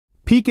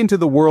peek into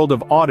the world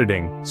of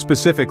auditing,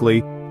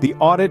 specifically, the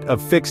audit of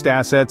fixed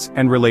assets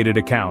and related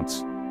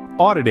accounts.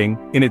 Auditing,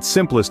 in its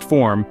simplest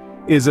form,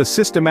 is a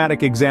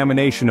systematic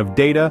examination of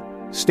data,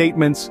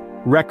 statements,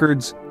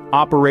 records,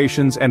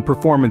 operations and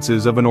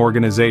performances of an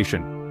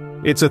organization.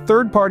 It's a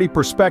third-party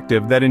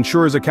perspective that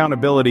ensures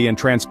accountability and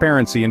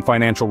transparency in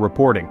financial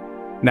reporting.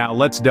 Now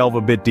let's delve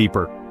a bit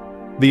deeper.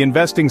 The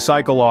investing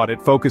cycle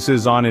audit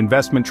focuses on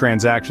investment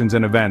transactions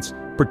and events,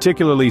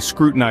 particularly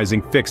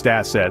scrutinizing fixed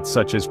assets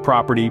such as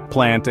property,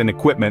 plant and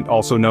equipment,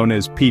 also known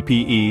as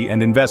PPE,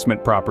 and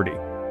investment property.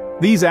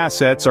 These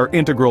assets are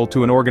integral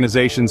to an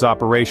organization's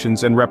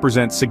operations and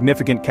represent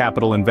significant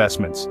capital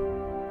investments.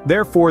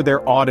 Therefore,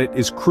 their audit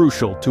is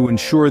crucial to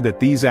ensure that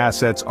these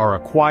assets are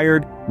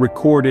acquired,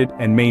 recorded,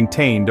 and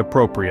maintained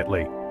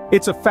appropriately.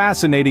 It's a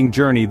fascinating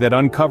journey that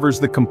uncovers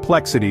the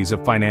complexities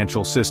of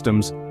financial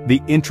systems,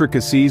 the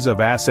intricacies of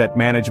asset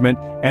management,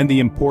 and the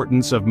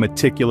importance of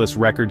meticulous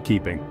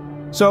record-keeping.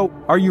 So,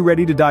 are you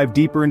ready to dive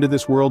deeper into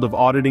this world of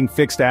auditing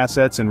fixed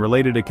assets and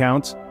related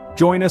accounts?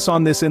 Join us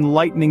on this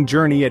enlightening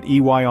journey at EY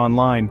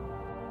Online.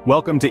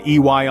 Welcome to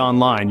EY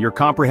Online, your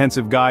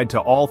comprehensive guide to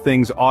all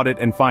things audit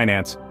and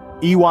finance.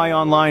 EY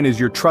Online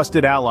is your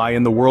trusted ally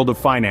in the world of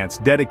finance,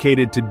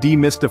 dedicated to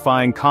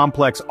demystifying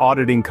complex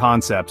auditing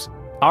concepts.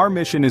 Our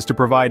mission is to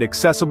provide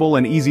accessible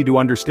and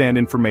easy-to-understand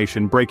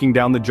information, breaking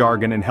down the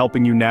jargon and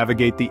helping you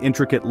navigate the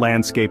intricate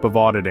landscape of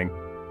auditing.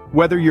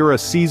 Whether you're a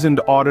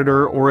seasoned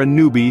auditor or a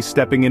newbie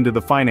stepping into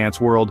the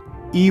finance world,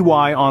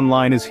 EY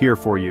Online is here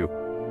for you.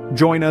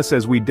 Join us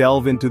as we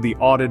delve into the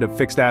audit of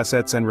fixed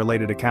assets and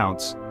related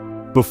accounts.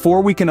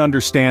 Before we can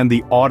understand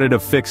the audit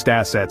of fixed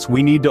assets,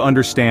 we need to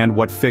understand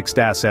what fixed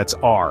assets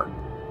are.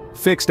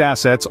 Fixed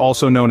assets,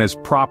 also known as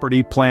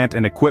property, plant,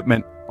 and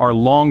equipment, are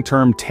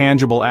long-term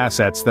tangible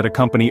assets that a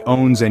company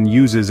owns and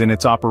uses in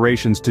its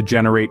operations to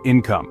generate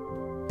income.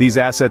 These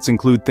assets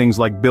include things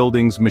like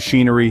buildings,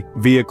 machinery,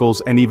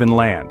 vehicles, and even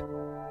land.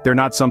 They're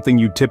not something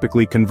you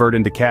typically convert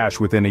into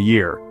cash within a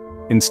year.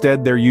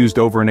 Instead, they're used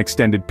over an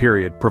extended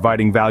period,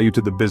 providing value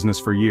to the business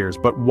for years.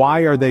 But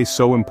why are they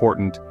so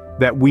important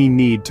that we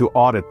need to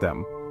audit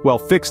them? Well,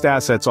 fixed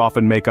assets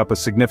often make up a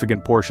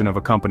significant portion of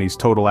a company's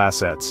total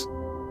assets.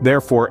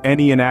 Therefore,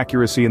 any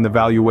inaccuracy in the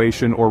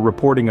valuation or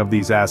reporting of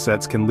these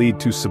assets can lead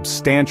to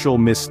substantial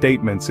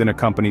misstatements in a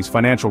company's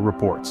financial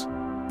reports.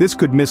 This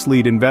could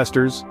mislead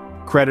investors,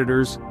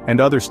 creditors, and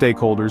other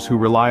stakeholders who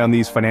rely on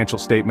these financial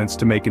statements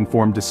to make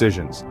informed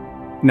decisions.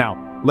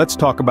 Now, let's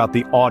talk about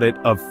the audit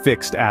of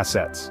fixed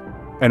assets.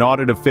 An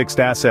audit of fixed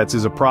assets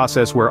is a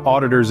process where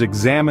auditors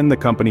examine the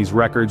company's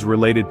records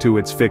related to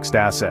its fixed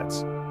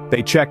assets.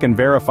 They check and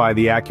verify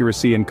the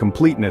accuracy and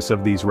completeness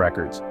of these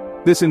records.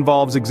 This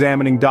involves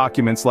examining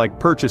documents like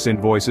purchase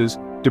invoices,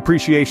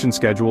 depreciation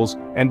schedules,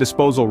 and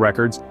disposal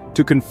records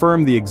to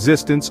confirm the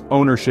existence,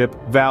 ownership,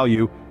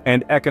 value,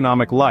 and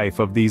economic life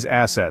of these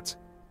assets.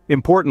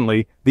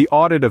 Importantly, the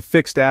audit of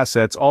fixed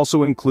assets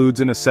also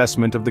includes an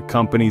assessment of the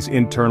company's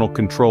internal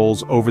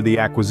controls over the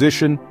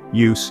acquisition,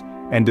 use,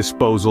 and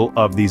disposal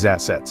of these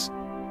assets.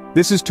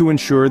 This is to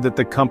ensure that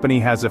the company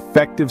has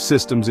effective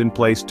systems in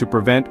place to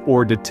prevent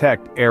or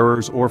detect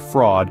errors or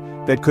fraud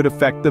that could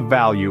affect the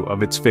value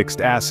of its fixed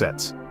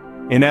assets.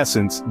 In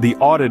essence, the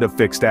audit of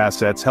fixed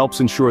assets helps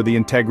ensure the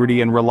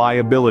integrity and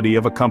reliability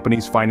of a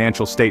company's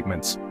financial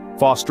statements,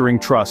 fostering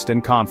trust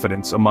and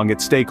confidence among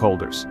its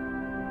stakeholders.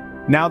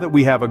 Now that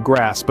we have a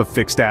grasp of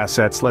fixed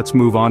assets, let's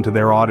move on to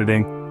their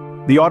auditing.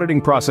 The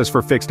auditing process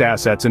for fixed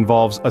assets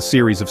involves a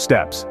series of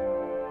steps.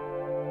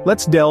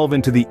 Let's delve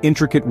into the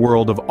intricate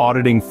world of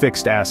auditing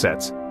fixed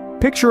assets.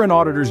 Picture an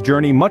auditor's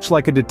journey much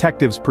like a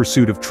detective's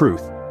pursuit of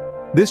truth.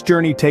 This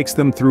journey takes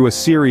them through a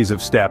series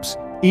of steps,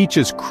 each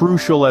as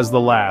crucial as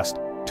the last,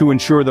 to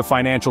ensure the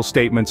financial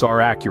statements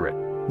are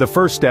accurate. The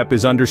first step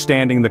is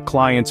understanding the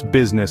client's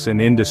business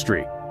and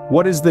industry.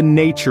 What is the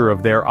nature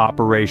of their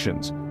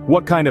operations?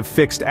 What kind of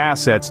fixed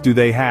assets do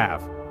they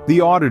have?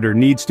 The auditor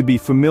needs to be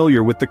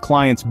familiar with the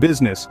client's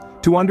business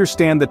to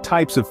understand the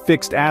types of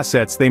fixed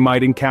assets they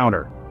might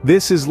encounter.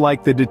 This is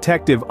like the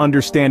detective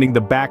understanding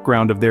the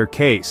background of their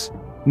case.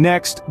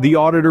 Next, the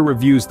auditor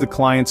reviews the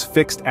client's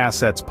fixed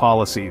assets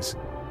policies.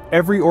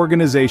 Every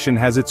organization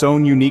has its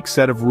own unique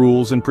set of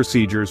rules and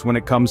procedures when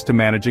it comes to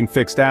managing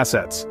fixed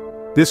assets.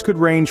 This could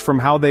range from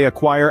how they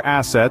acquire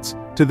assets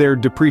to their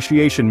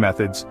depreciation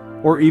methods,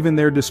 or even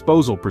their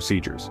disposal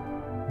procedures.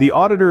 The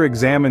auditor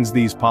examines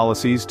these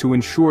policies to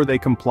ensure they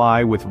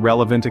comply with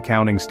relevant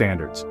accounting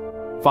standards.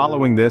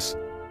 Following this,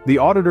 the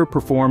auditor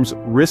performs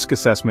risk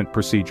assessment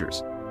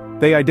procedures.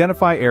 They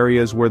identify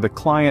areas where the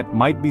client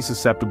might be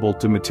susceptible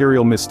to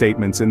material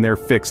misstatements in their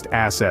fixed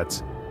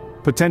assets.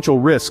 Potential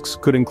risks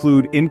could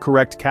include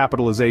incorrect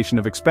capitalization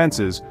of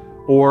expenses,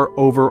 or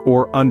over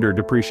or under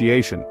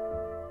depreciation.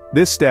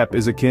 This step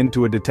is akin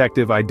to a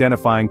detective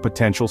identifying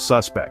potential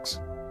suspects.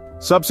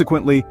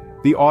 Subsequently,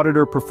 the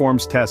auditor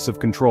performs tests of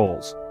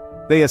controls.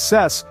 They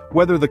assess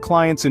whether the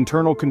client's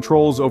internal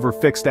controls over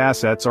fixed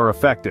assets are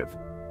effective.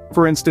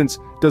 For instance,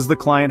 does the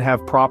client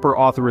have proper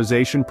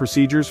authorization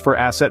procedures for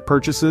asset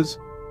purchases?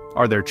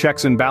 Are there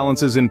checks and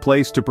balances in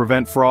place to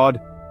prevent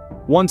fraud?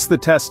 Once the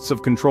tests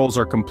of controls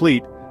are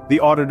complete, the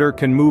auditor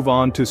can move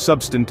on to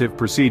substantive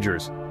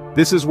procedures.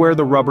 This is where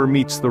the rubber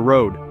meets the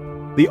road.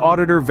 The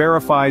auditor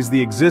verifies the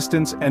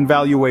existence and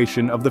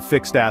valuation of the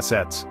fixed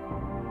assets.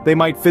 They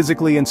might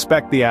physically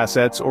inspect the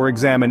assets or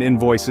examine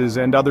invoices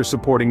and other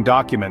supporting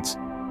documents.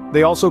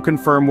 They also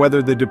confirm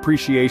whether the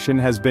depreciation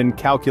has been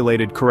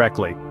calculated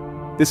correctly.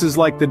 This is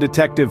like the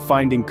detective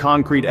finding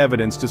concrete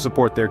evidence to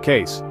support their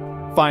case.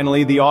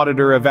 Finally, the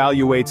auditor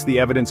evaluates the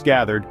evidence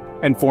gathered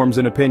and forms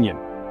an opinion.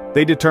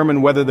 They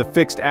determine whether the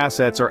fixed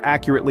assets are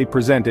accurately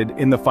presented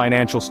in the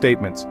financial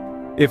statements.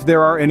 If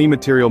there are any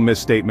material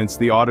misstatements,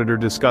 the auditor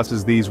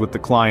discusses these with the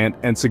client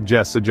and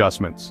suggests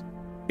adjustments.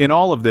 In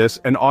all of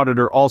this, an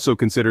auditor also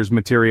considers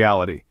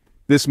materiality.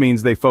 This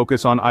means they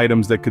focus on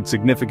items that could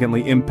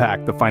significantly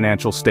impact the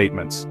financial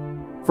statements.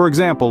 For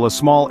example, a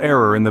small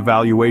error in the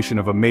valuation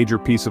of a major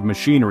piece of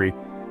machinery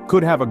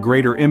could have a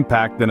greater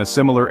impact than a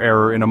similar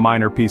error in a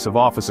minor piece of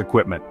office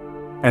equipment.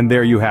 And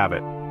there you have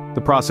it.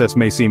 The process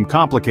may seem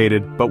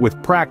complicated, but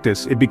with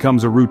practice, it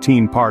becomes a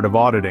routine part of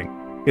auditing.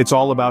 It's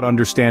all about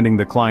understanding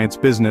the client's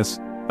business,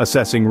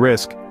 assessing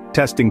risk,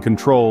 testing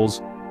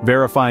controls,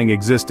 verifying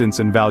existence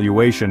and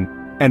valuation,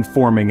 and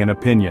forming an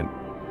opinion.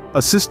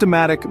 A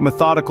systematic,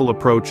 methodical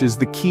approach is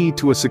the key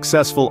to a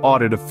successful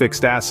audit of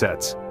fixed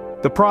assets.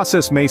 The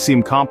process may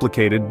seem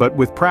complicated, but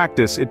with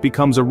practice, it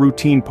becomes a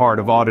routine part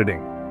of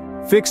auditing.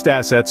 Fixed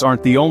assets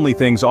aren't the only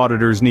things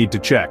auditors need to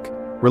check.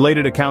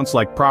 Related accounts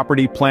like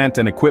property, plant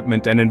and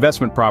equipment, and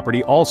investment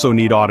property also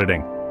need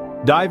auditing.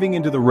 Diving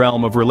into the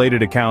realm of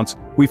related accounts,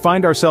 we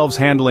find ourselves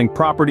handling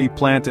property,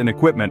 plant and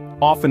equipment,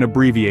 often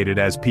abbreviated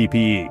as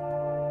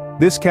PPE.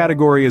 This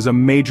category is a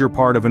major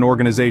part of an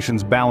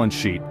organization's balance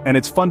sheet, and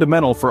it's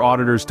fundamental for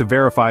auditors to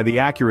verify the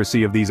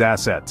accuracy of these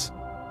assets.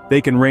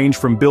 They can range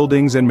from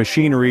buildings and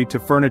machinery to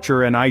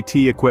furniture and IT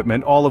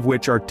equipment, all of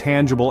which are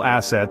tangible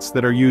assets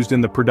that are used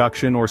in the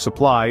production or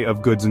supply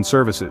of goods and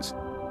services.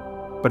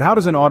 But how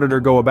does an auditor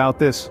go about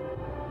this?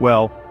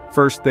 Well,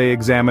 first they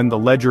examine the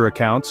ledger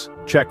accounts,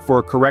 check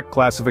for correct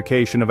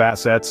classification of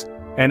assets,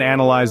 and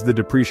analyze the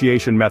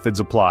depreciation methods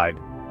applied.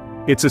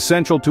 It's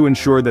essential to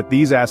ensure that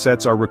these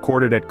assets are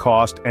recorded at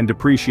cost and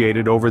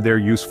depreciated over their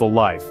useful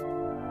life.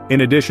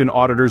 In addition,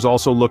 auditors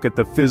also look at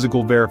the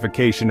physical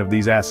verification of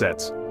these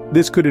assets.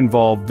 This could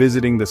involve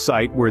visiting the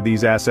site where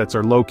these assets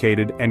are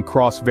located and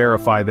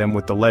cross-verify them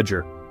with the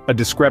ledger. A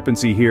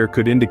discrepancy here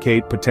could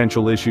indicate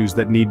potential issues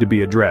that need to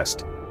be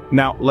addressed.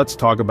 Now, let's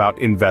talk about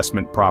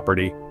investment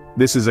property.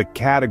 This is a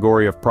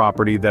category of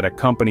property that a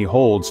company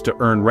holds to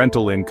earn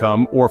rental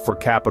income or for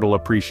capital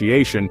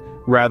appreciation,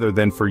 rather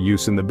than for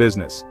use in the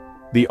business.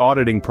 The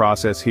auditing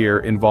process here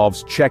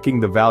involves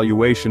checking the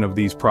valuation of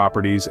these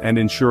properties and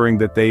ensuring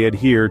that they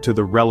adhere to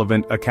the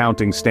relevant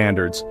accounting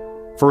standards.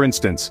 For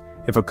instance,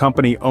 if a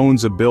company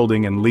owns a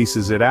building and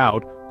leases it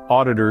out,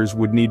 auditors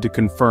would need to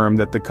confirm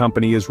that the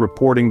company is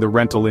reporting the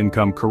rental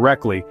income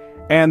correctly,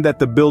 and that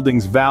the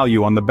building's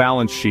value on the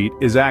balance sheet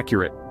is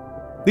accurate.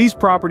 These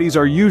properties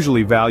are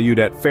usually valued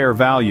at fair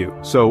value,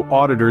 so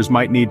auditors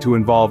might need to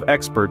involve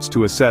experts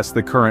to assess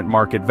the current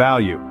market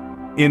value.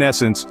 In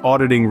essence,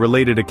 auditing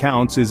related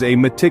accounts is a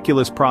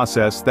meticulous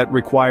process that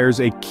requires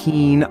a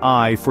keen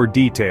eye for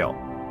detail.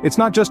 It's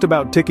not just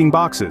about ticking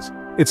boxes,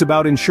 it's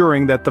about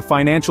ensuring that the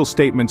financial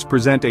statements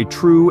present a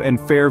true and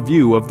fair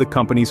view of the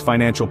company's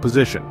financial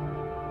position.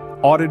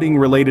 Auditing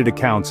related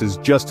accounts is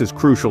just as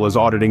crucial as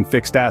auditing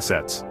fixed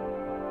assets.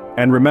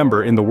 And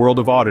remember, in the world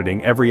of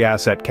auditing, every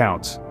asset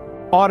counts.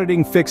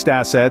 Auditing fixed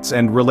assets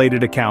and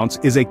related accounts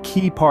is a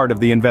key part of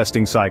the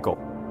investing cycle.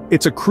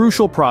 It's a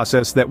crucial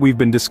process that we've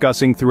been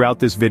discussing throughout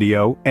this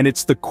video, and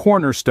it's the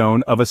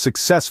cornerstone of a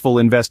successful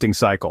investing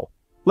cycle.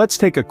 Let's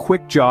take a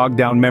quick jog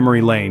down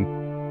memory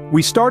lane.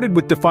 We started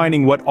with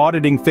defining what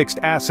auditing fixed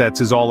assets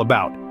is all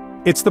about.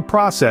 It's the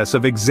process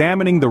of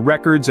examining the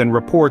records and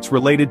reports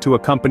related to a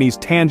company's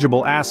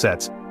tangible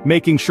assets,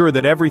 making sure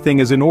that everything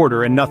is in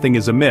order and nothing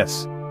is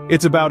amiss.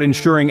 It's about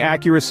ensuring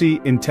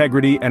accuracy,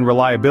 integrity, and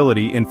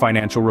reliability in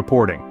financial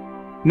reporting.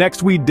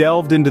 Next, we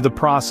delved into the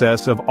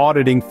process of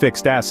auditing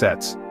fixed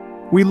assets.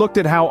 We looked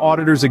at how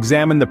auditors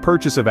examine the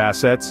purchase of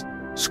assets,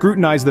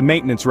 scrutinize the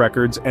maintenance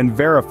records, and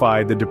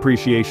verify the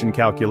depreciation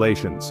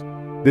calculations.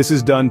 This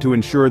is done to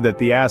ensure that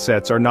the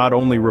assets are not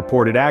only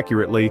reported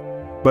accurately,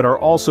 but are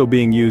also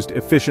being used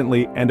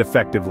efficiently and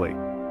effectively.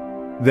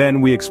 Then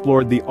we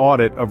explored the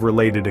audit of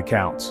related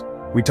accounts.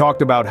 We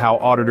talked about how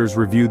auditors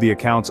review the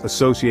accounts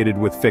associated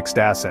with fixed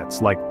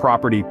assets, like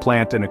property,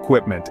 plant and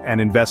equipment,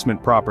 and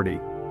investment property.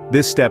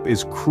 This step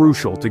is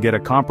crucial to get a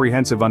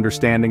comprehensive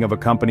understanding of a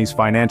company's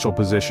financial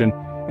position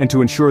and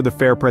to ensure the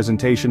fair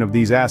presentation of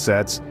these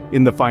assets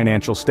in the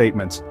financial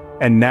statements.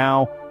 And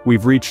now,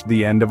 we've reached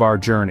the end of our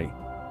journey.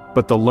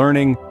 But the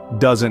learning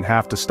doesn't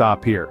have to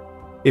stop here.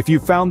 If you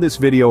found this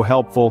video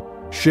helpful,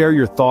 share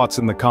your thoughts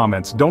in the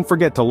comments. Don't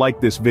forget to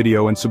like this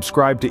video and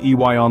subscribe to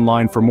EY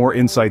Online for more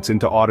insights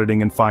into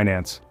auditing and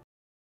finance.